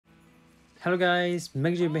Hello guys,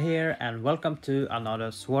 MikuChibi here and welcome to another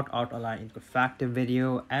Sword Art Online interactive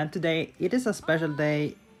video, and today it is a special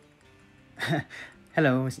day.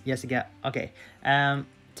 Hello, Jessica. Okay,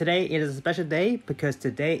 today it is a special day because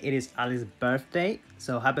today it is Alice's birthday.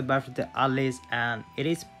 So happy birthday to Alice, and it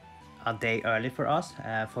is a day early for us.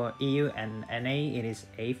 For EU and NA it is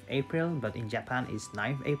 8th April, but in Japan it's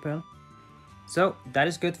 9th April. So that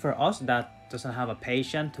is good for us that doesn't have a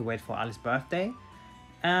patient to wait for Alice's birthday.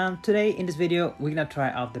 And today in this video we're gonna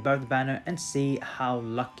try out the birthday banner and see how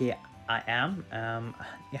lucky I am.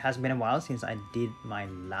 It has been a while since I did my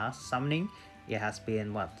last summoning. It has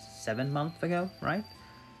been what, 7 months ago, right?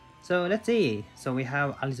 So let's see. So we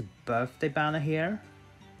have Alice's birthday banner here.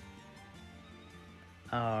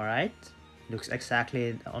 Alright, looks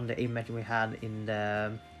exactly on the image we had in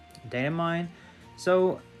the data mine.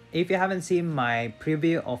 So if you haven't seen my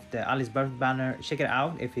preview of the Alice birthday banner, check it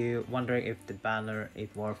out if you're wondering if the banner is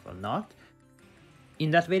worth or not.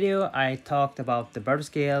 In that video I talked about the bird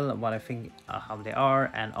skill, what I think how they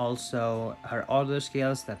are, and also her other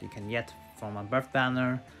skills that you can get from a birth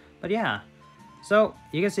banner. But yeah, so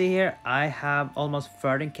you can see here I have almost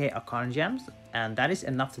 13k Arcana gems, and that is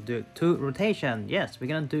enough to do 2 rotation. Yes, we're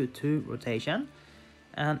gonna do 2 rotation.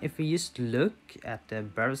 And if we just look at the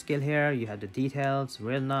bird skill here, you have the details,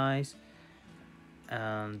 real nice.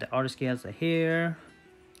 And the other skills are here,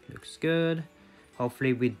 looks good.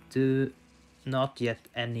 Hopefully we do not yet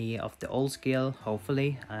any of the old skill,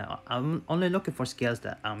 hopefully. I'm only looking for skills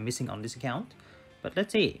that I'm missing on this account, but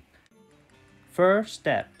let's see. First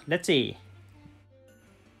step, let's see.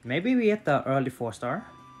 Maybe we get the early 4-star,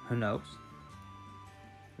 who knows.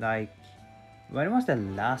 Like, when was the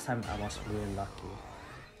last time I was really lucky?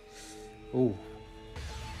 Oh,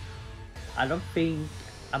 I'm pretty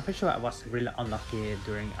sure I was really unlucky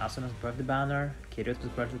during Asuna's birthday banner, Kirito's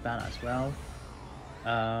birthday banner as well.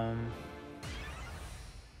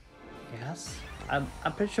 Yes,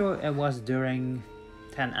 I'm pretty sure it was during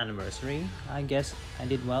 10th anniversary. I guess I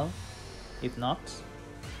did well, if not.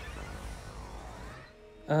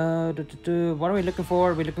 What are we looking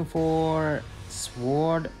for? We're looking for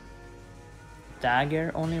sword,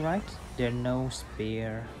 dagger only, right? There's no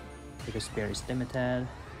spear, because spear is limited.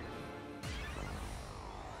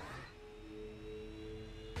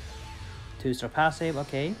 Two-star passive,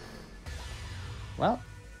 okay. Well,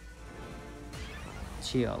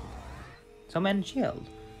 shield. So many shield.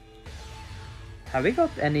 Have we got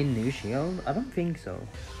any new shield? I don't think so.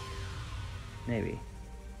 Maybe.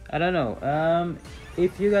 I don't know.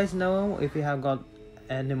 If you guys know if you have got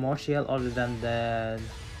any more shield other than the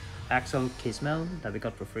Axel Kismel that we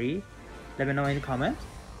got for free, let me know in the comments.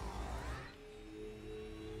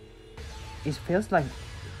 It feels like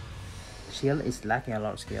shield is lacking a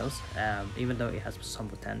lot of skills, even though it has some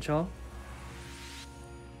potential.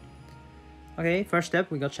 Okay, first step,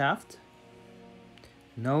 we got shaft.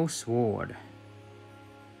 No sword.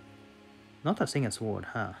 Not a single sword,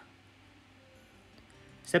 huh?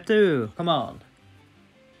 Step 2, come on.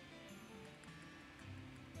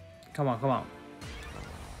 Come on, come on.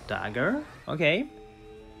 Dagger, okay.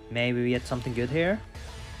 Maybe we get something good here.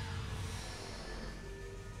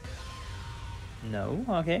 No,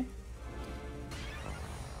 okay.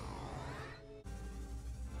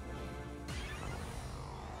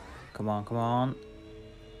 Come on, come on.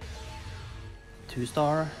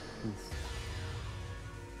 2-star.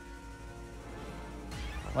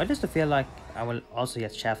 Why does it feel like I will also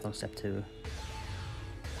get shaft on step 2?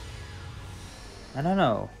 I don't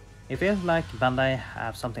know. It feels like Bandai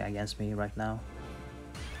have something against me right now.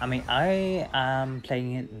 I mean, I am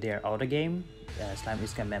playing their other game, Slime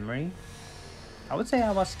Iska Memory. I would say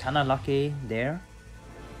I was kinda lucky there.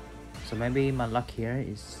 So maybe my luck here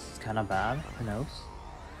is kinda bad, who knows.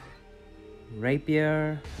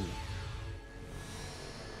 Rapier.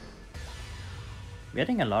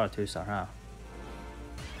 Getting a lot of 2-star, huh?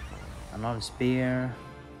 Another spear.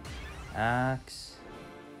 Axe.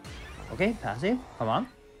 Okay, passive, come on.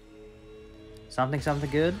 Something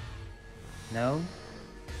good. No.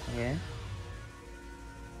 Okay.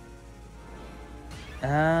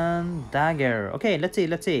 And dagger. Okay, let's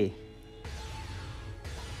see.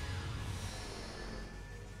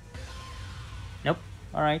 Nope.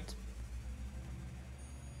 Alright.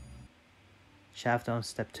 Shaft on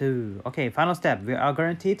step 2. Okay, final step. We are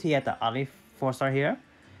guaranteed to get the Ali 4-star here.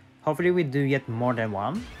 Hopefully we do get more than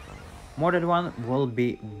one. More than one will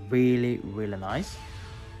be really nice.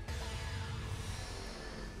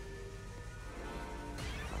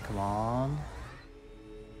 Come on.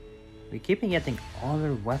 We keep getting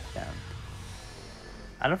other weapon.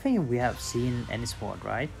 I don't think we have seen any sword,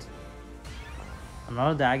 right?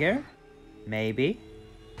 Another dagger? Maybe.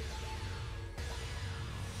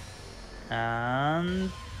 And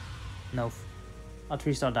no, a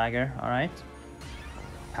 3-star dagger. All right.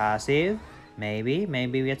 Passive. Maybe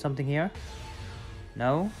we get something here.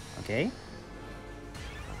 No. Okay.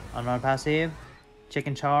 Another passive.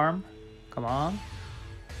 Chicken charm. Come on.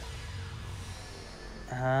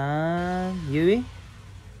 Yui?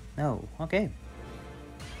 No. Okay.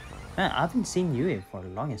 Man, I haven't seen Yui for the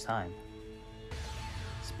longest time.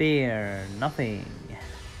 Spear. Nothing.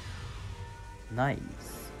 Nice.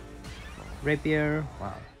 Rapier.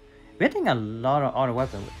 Wow. We're getting a lot of other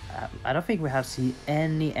weapons. I don't think we have seen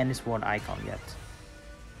any sword icon yet.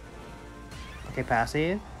 Okay,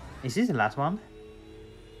 passive. Is this the last one?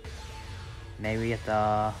 Maybe get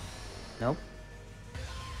the... Nope.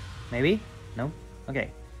 Maybe? Nope. Okay.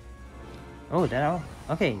 Oh, that all.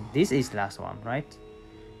 Okay, this is the last one, right?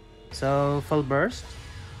 So, full burst.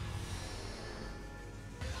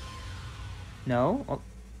 No. Oh,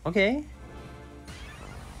 okay.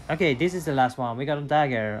 Okay, this is the last one. We got a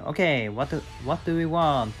dagger. Okay, what do we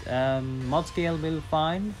want? Mod skill will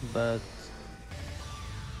fine, but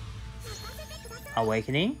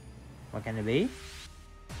awakening. What can it be?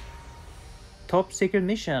 Top secret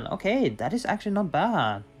mission. Okay, that is actually not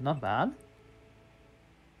bad. Not bad.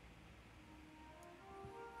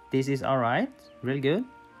 This is alright. Really good.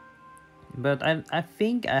 But I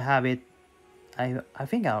think I have it. I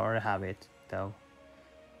think I already have it though.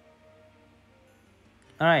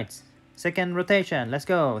 Alright, second rotation, let's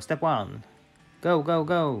go. Step 1. Go, go,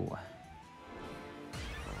 go.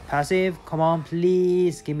 Passive, come on,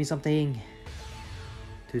 please give me something.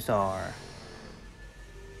 2-star.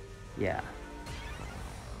 Yeah.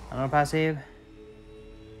 Another passive.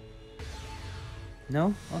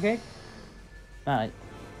 No? Okay.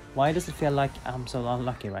 Why does it feel like I'm so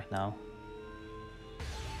unlucky right now?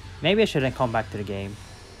 Maybe I shouldn't come back to the game.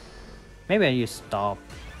 Maybe I just stop.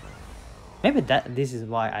 Maybe this is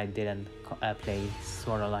why I didn't play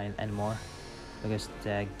Sword Online anymore, because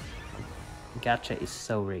the gacha is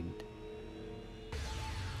so rigged.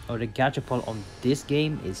 Or the gacha pool on this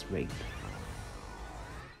game is rigged.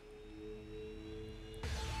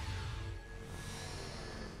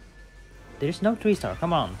 There's no 3-star,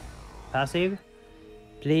 come on. Passive,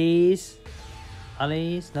 please.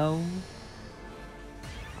 Alice, no.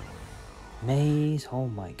 Maze, oh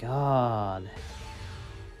my god.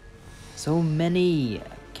 So many.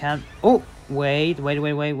 Can't. Oh, wait.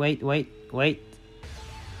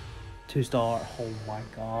 2-star. Oh my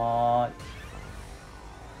god.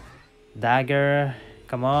 Dagger.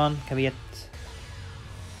 Come on. Can we get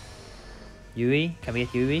Yui? Can we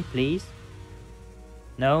get Yui, please?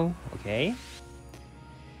 No? Okay.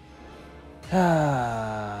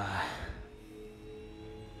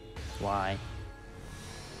 Why?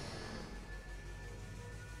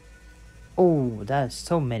 Oh, that's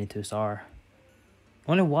so many 2-star.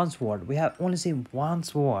 Only one sword. We have only seen one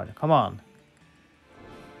sword. Come on.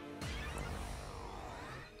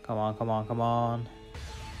 Come on, come on, come on.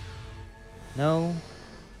 No.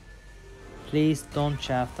 Please don't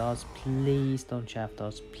shaft us. Please don't shaft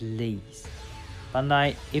us. Please.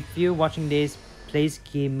 Bandai, if you're watching this, please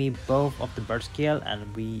give me both of the burst skill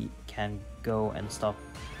and we can go and stop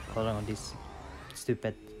following on this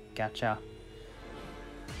stupid gacha.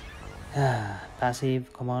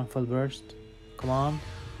 Passive, come on, full burst. Come on,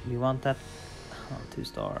 we want that. Oh,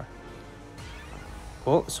 2-star.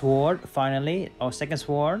 Oh, sword, finally. Oh, second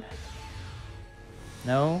sword.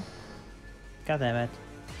 No. God damn it.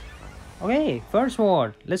 Okay, first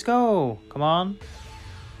sword. Let's go. Come on.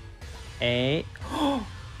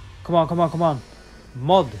 Come on, come on, come on.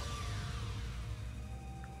 Mod.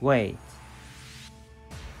 Wait.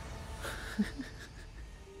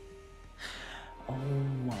 Oh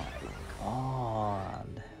my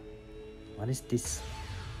god. What is this?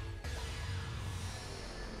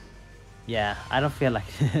 Yeah, I don't feel like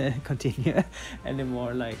continue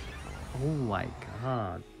anymore. Like, oh my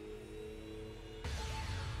god.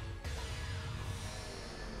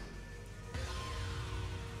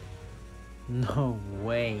 No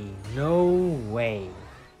way. No way.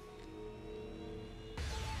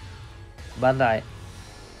 Bandai,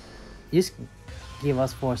 just give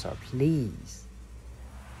us 4-star, please.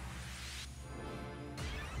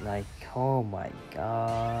 Like, oh my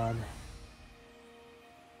god.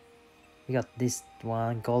 We got this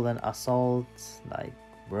one, Golden Assault. Like,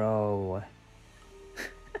 bro.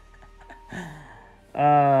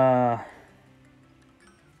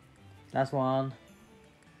 Last one.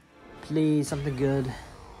 Please, something good.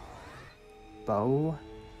 Bow.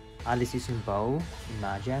 Alice using bow.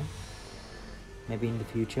 Imagine. Maybe in the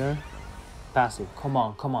future. Passive. Come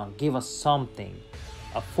on, come on. Give us something.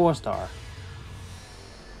 A 4-star.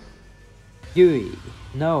 Yui.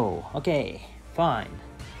 No. Okay. Fine.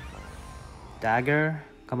 Dagger.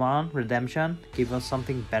 Come on. Redemption. Give us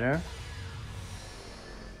something better.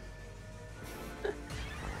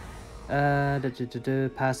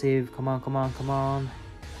 Passive. Come on. Come on. Come on.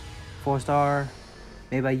 4-star.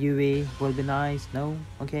 Maybe by Yui will be nice. No.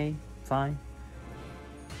 Okay. Fine.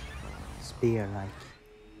 Spear like.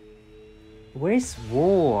 Where's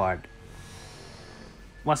Sword?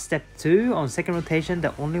 What's step 2 on second rotation?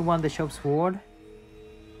 The only one that shows Sword?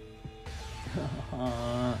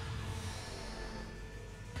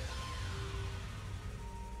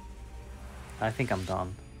 I think I'm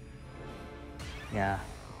done. Yeah,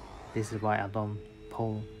 this is why I don't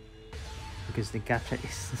pull, because the gacha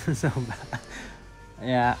is so bad.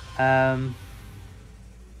 Yeah.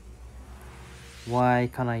 Why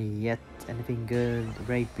can't I get anything good?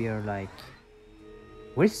 Rapier like.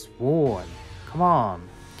 Where's Sword? Come on,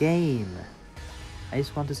 game. I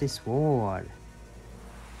just want to see Sword.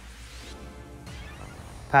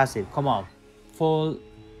 Passive, come on. Full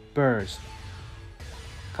burst.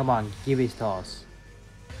 Come on, give it toss.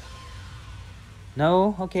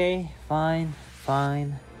 No, okay, fine,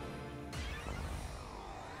 fine.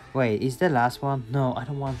 Wait, is the last one? No, I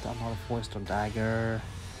don't want another 4-star dagger.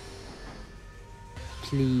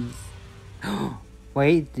 Please.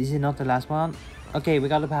 Wait, this is not the last one? Okay, we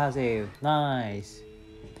got the passive. Nice.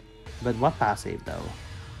 But what passive though?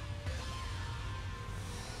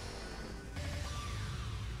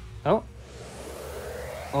 Oh.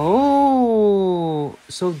 Oh,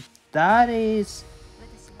 so that is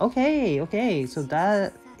okay, so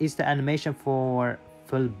that is the animation for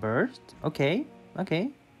full burst. Okay,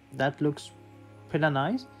 that looks pretty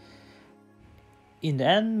nice. In the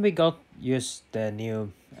end, we got just the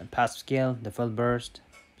new passive skill, the full burst.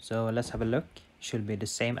 So let's have a look. Should be the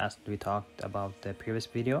same as we talked about the previous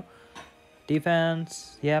video.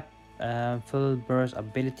 Defense, yep. Full burst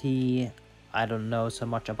ability, I don't know so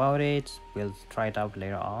much about it. We'll try it out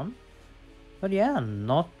later on. But yeah,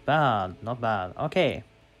 not bad, not bad. Okay,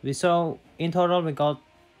 so in total we got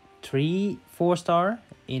 3 4-star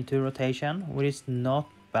into rotation, which is not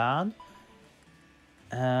bad.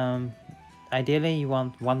 Ideally you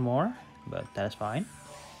want one more, but that's fine.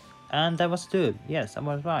 And that was 2. Yes, I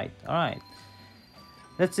was right. All right.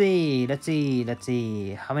 Let's see.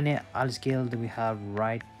 How many Ali skill do we have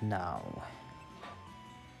right now?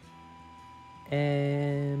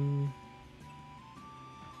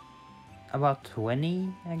 About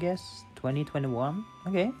 20, I guess. 20, 21.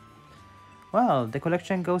 Okay. Well, the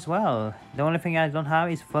collection goes well. The only thing I don't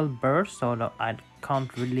have is full burst, so I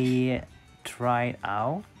can't really try it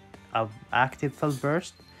out. Active full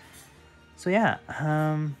burst. So yeah,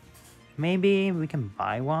 maybe we can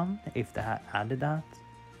buy one if they had added that.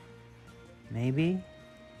 Maybe.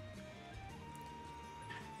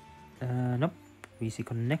 Nope. We see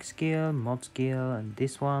connect skill, mod skill, and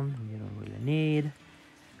this one you don't really need.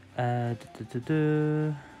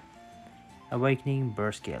 Awakening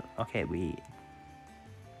burst skill. Okay,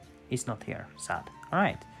 it's not here. Sad. All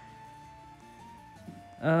right.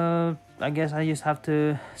 I guess I just have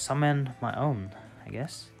to summon my own, I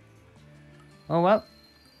guess. Oh well.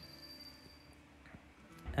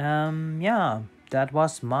 Yeah, that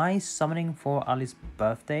was my summoning for Ali's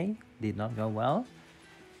birthday. Did not go well.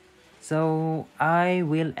 So I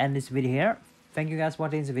will end this video here. Thank you guys for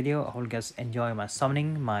watching this video. I hope you guys enjoy my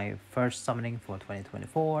summoning, my first summoning for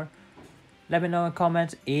 2024. Let me know in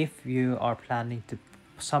comments if you are planning to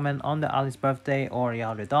summon on the Ali's birthday or you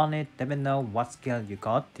already done it. Let me know what skill you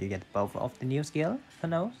got. Do you get both of the new skill? Who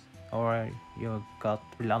knows? Or you got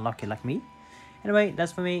really unlucky like me? Anyway,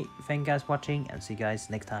 that's for me. Thank you guys for watching and see you guys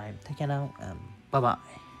next time. Take care now and bye bye.